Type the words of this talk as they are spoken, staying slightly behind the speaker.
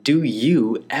Do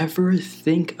you ever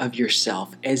think of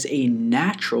yourself as a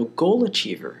natural goal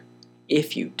achiever?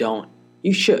 If you don't,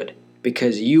 you should,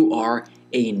 because you are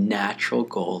a natural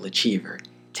goal achiever.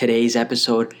 Today's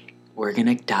episode, we're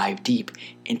going to dive deep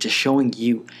into showing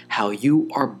you how you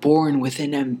are born with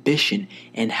an ambition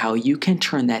and how you can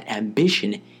turn that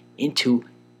ambition into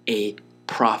a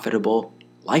profitable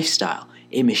lifestyle,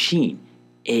 a machine,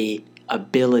 a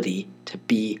ability to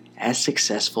be as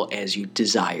successful as you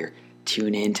desire.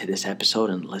 Tune in to this episode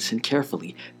and listen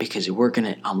carefully because we're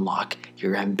going to unlock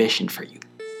your ambition for you.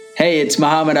 Hey, it's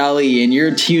Muhammad Ali, and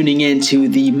you're tuning into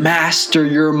the Master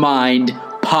Your Mind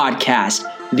podcast,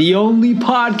 the only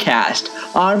podcast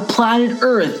on planet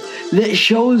Earth that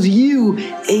shows you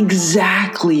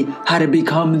exactly how to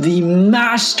become the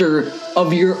master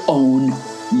of your own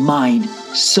mind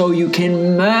so you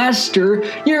can master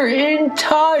your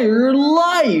entire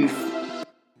life.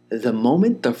 The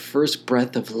moment the first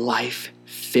breath of life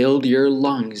filled your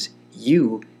lungs,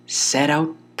 you set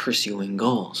out pursuing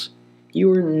goals. You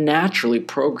were naturally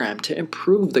programmed to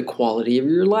improve the quality of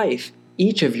your life.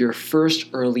 Each of your first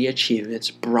early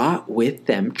achievements brought with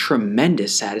them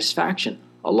tremendous satisfaction,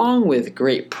 along with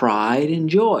great pride and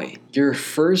joy. Your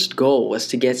first goal was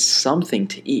to get something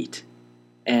to eat.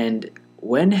 And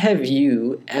when have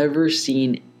you ever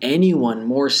seen anyone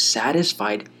more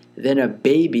satisfied than a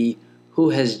baby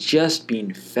who has just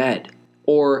been fed?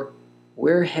 Or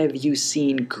where have you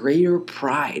seen greater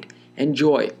pride and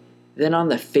joy than on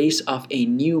the face of a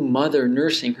new mother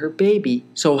nursing her baby?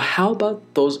 So how about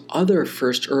those other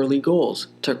first early goals?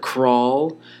 To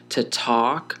crawl, to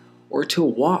talk, or to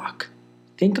walk?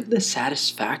 Think of the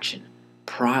satisfaction,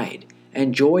 pride,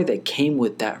 and joy that came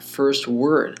with that first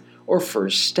word or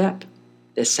first step.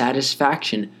 The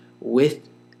satisfaction with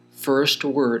first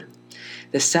word.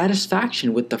 The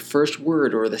satisfaction with the first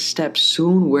word or the step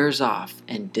soon wears off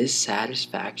and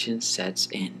dissatisfaction sets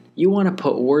in. You want to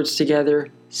put words together,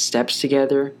 steps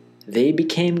together. They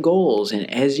became goals, and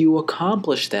as you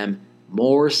accomplish them,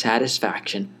 more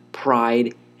satisfaction,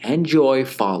 pride, and joy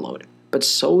followed. But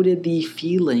so did the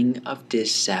feeling of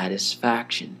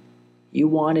dissatisfaction. You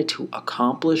wanted to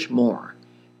accomplish more,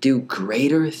 do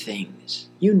greater things.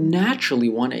 You naturally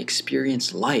want to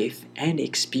experience life and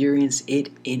experience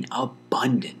it in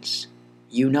abundance.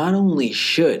 You not only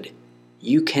should,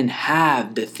 you can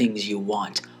have the things you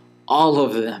want, all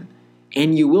of them,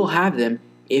 and you will have them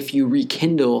if you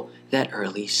rekindle that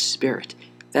early spirit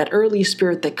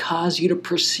that caused you to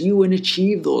pursue and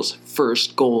achieve those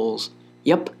first goals.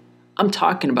 Yep, I'm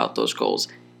talking about those goals,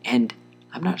 and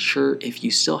I'm not sure if you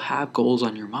still have goals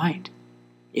on your mind.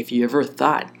 If you ever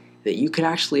thought that you could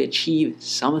actually achieve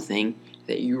something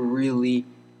that you really,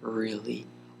 really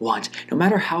want, no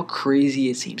matter how crazy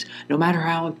it seems, no matter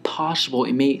how impossible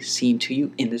it may seem to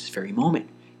you in this very moment,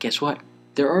 guess what?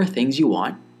 There are things you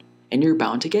want, and you're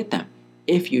bound to get them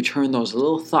if you turn those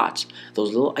little thoughts,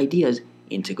 those little ideas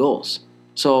into goals.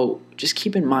 So just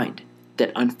keep in mind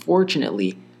that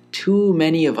unfortunately, too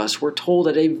many of us were told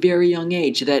at a very young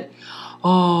age that,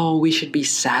 we should be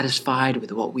satisfied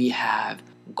with what we have.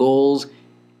 Goals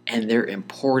and their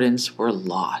importance were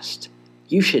lost.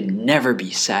 You should never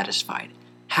be satisfied.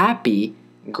 Happy,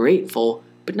 grateful,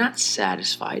 but not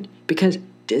satisfied, because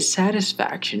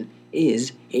dissatisfaction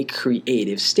is a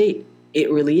creative state. It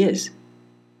really is.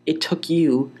 It took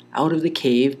you out of the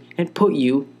cave and put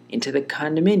you into the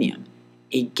condominium.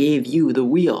 It gave you the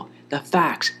wheel, the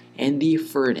facts, and the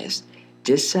furnace.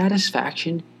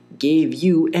 Dissatisfaction gave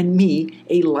you and me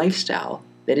a lifestyle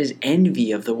that is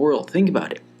envy of the world. Think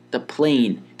about it. The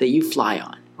plane that you fly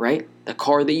on, right? The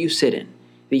car that you sit in,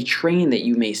 the train that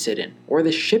you may sit in, or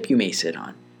the ship you may sit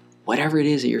on. Whatever it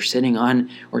is that you're sitting on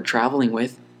or traveling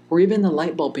with, or even the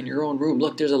light bulb in your own room.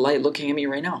 Look, there's a light looking at me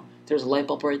right now. There's a light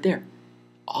bulb right there.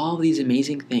 All these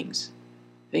amazing things.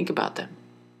 Think about them.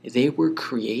 They were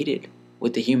created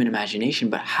with the human imagination,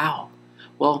 but how?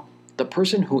 Well, the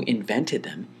person who invented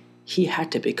them, he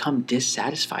had to become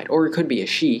dissatisfied. Or it could be a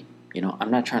she.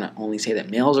 I'm not trying to only say that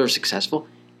males are successful.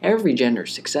 Every gender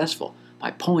is successful.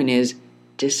 My point is,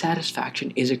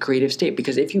 dissatisfaction is a creative state,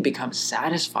 because if you become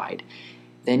satisfied,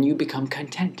 then you become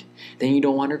content. Then you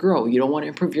don't want to grow. You don't want to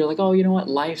improve. You're like, you know what?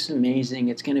 Life's amazing.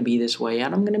 It's going to be this way,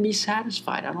 and I'm going to be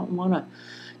satisfied. I don't want to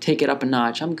take it up a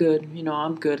notch. I'm good.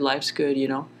 I'm good. Life's good.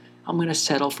 I'm going to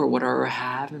settle for whatever I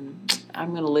have, and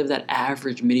I'm going to live that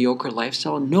average, mediocre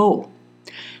lifestyle. No.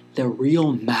 The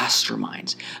real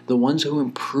masterminds, the ones who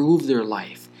improve their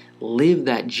life, live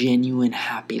that genuine,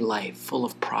 happy life full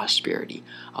of prosperity,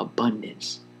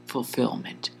 abundance,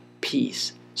 fulfillment,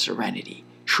 peace, serenity,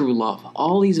 true love,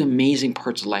 all these amazing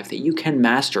parts of life that you can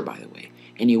master, by the way,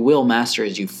 and you will master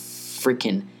as you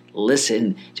freaking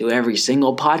listen to every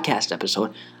single podcast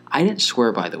episode. I didn't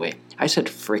swear, by the way. I said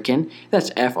frickin'. That's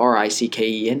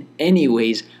Fricken.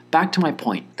 Anyways, back to my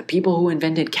point. The people who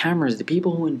invented cameras, the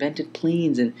people who invented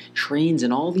planes and trains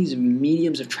and all these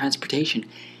mediums of transportation,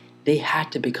 they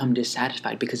had to become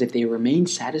dissatisfied, because if they remained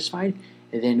satisfied,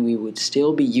 then we would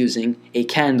still be using a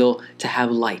candle to have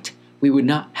light. We would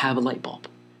not have a light bulb,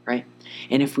 right?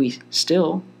 And if we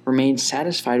still remain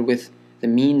satisfied with the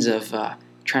means of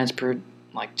transport,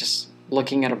 like just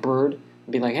looking at a bird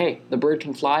and be like, hey, the bird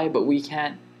can fly, but we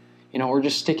can't, or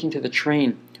just sticking to the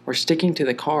train or sticking to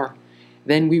the car,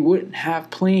 then we wouldn't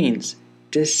have planes.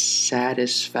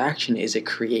 Dissatisfaction is a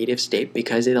creative state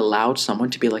because it allowed someone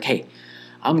to be like, hey,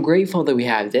 I'm grateful that we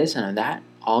have this and that,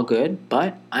 all good,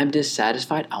 but I'm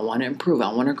dissatisfied. I want to improve.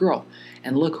 I want to grow.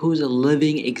 And look who's a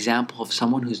living example of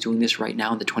someone who's doing this right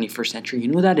now in the 21st century. You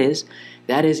know who that is?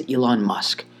 That is Elon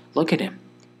Musk. Look at him.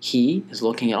 He is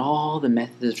looking at all the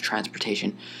methods of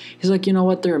transportation. He's like, you know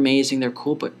what? They're amazing. They're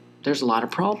cool, but there's a lot of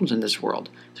problems in this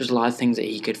world. There's a lot of things that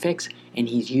he could fix. And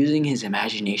he's using his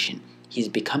imagination. He's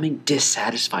becoming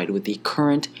dissatisfied with the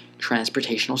current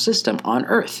transportational system on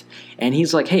Earth. And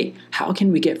he's like, hey, how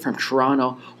can we get from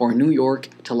Toronto or New York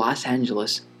to Los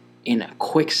Angeles in a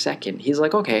quick second? He's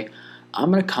like, okay, I'm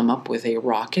going to come up with a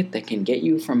rocket that can get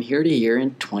you from here to here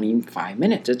in 25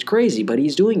 minutes. It's crazy, but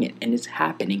he's doing it, and it's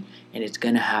happening, and it's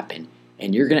going to happen.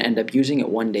 And you're going to end up using it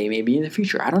one day, maybe in the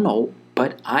future. I don't know,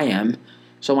 but I am.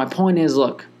 So my point is,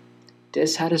 look,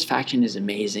 dissatisfaction is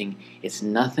amazing. It's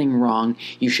nothing wrong.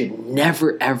 You should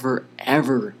never, ever,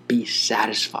 ever be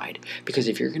satisfied. Because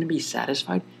if you're going to be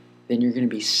satisfied, then you're going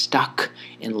to be stuck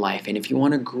in life. And if you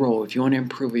want to grow, if you want to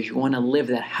improve, if you want to live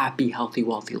that happy, healthy,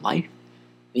 wealthy life,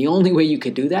 the only way you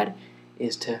could do that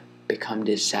is to become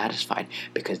dissatisfied.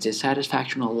 Because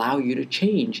dissatisfaction will allow you to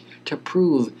change, to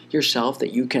prove yourself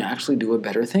that you can actually do a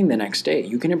better thing the next day.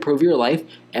 You can improve your life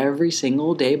every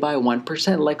single day by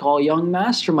 1%, like all young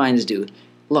masterminds do.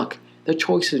 Look, the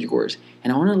choice is yours.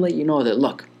 And I want to let you know that,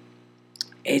 look,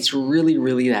 it's really,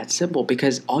 really that simple.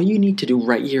 Because all you need to do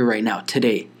right here, right now,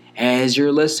 today, as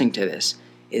you're listening to this,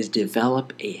 is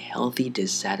develop a healthy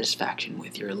dissatisfaction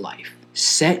with your life.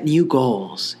 Set new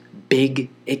goals, big,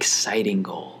 exciting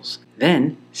goals.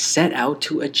 Then set out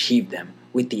to achieve them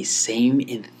with the same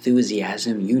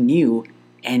enthusiasm you knew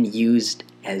and used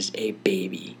as a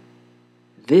baby.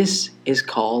 This is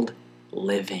called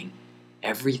living.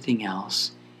 Everything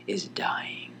else is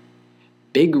dying.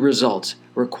 Big results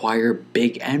require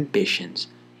big ambitions.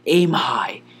 Aim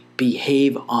high,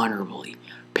 behave honorably,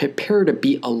 prepare to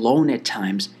be alone at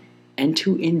times, and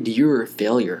to endure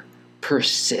failure.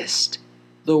 Persist.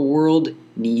 The world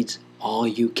needs all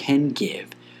you can give,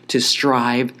 to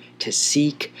strive, to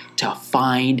seek, to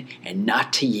find, and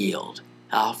not to yield.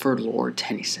 Alfred Lord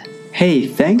Tennyson. Hey,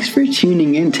 thanks for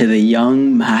tuning in to the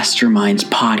Young Masterminds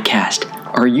podcast.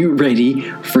 Are you ready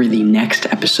for the next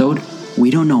episode? We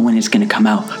don't know when it's going to come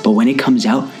out, but when it comes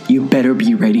out, you better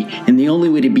be ready. And the only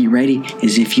way to be ready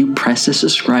is if you press the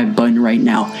subscribe button right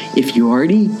now. If you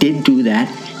already did do that,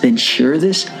 then share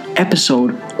this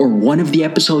episode or one of the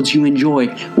episodes you enjoy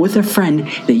with a friend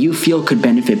that you feel could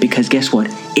benefit, because guess what?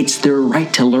 It's their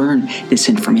right to learn this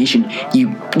information.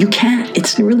 You can't.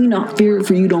 It's really not fair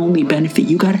for you to only benefit.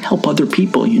 You got to help other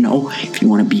people, if you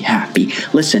want to be happy.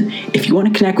 Listen, if you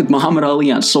want to connect with Muhammad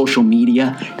Ali on social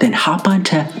media, then hop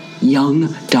onto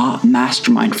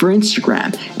young.mastermind for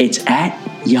Instagram. It's at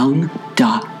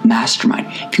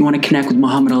young.mastermind. If you want to connect with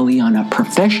Muhammad Ali on a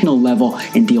professional level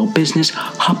and deal business,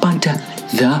 hop onto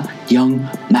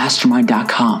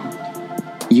theyoungmastermind.com.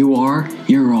 You are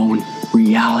your own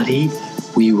reality.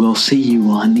 We will see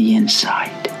you on the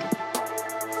inside.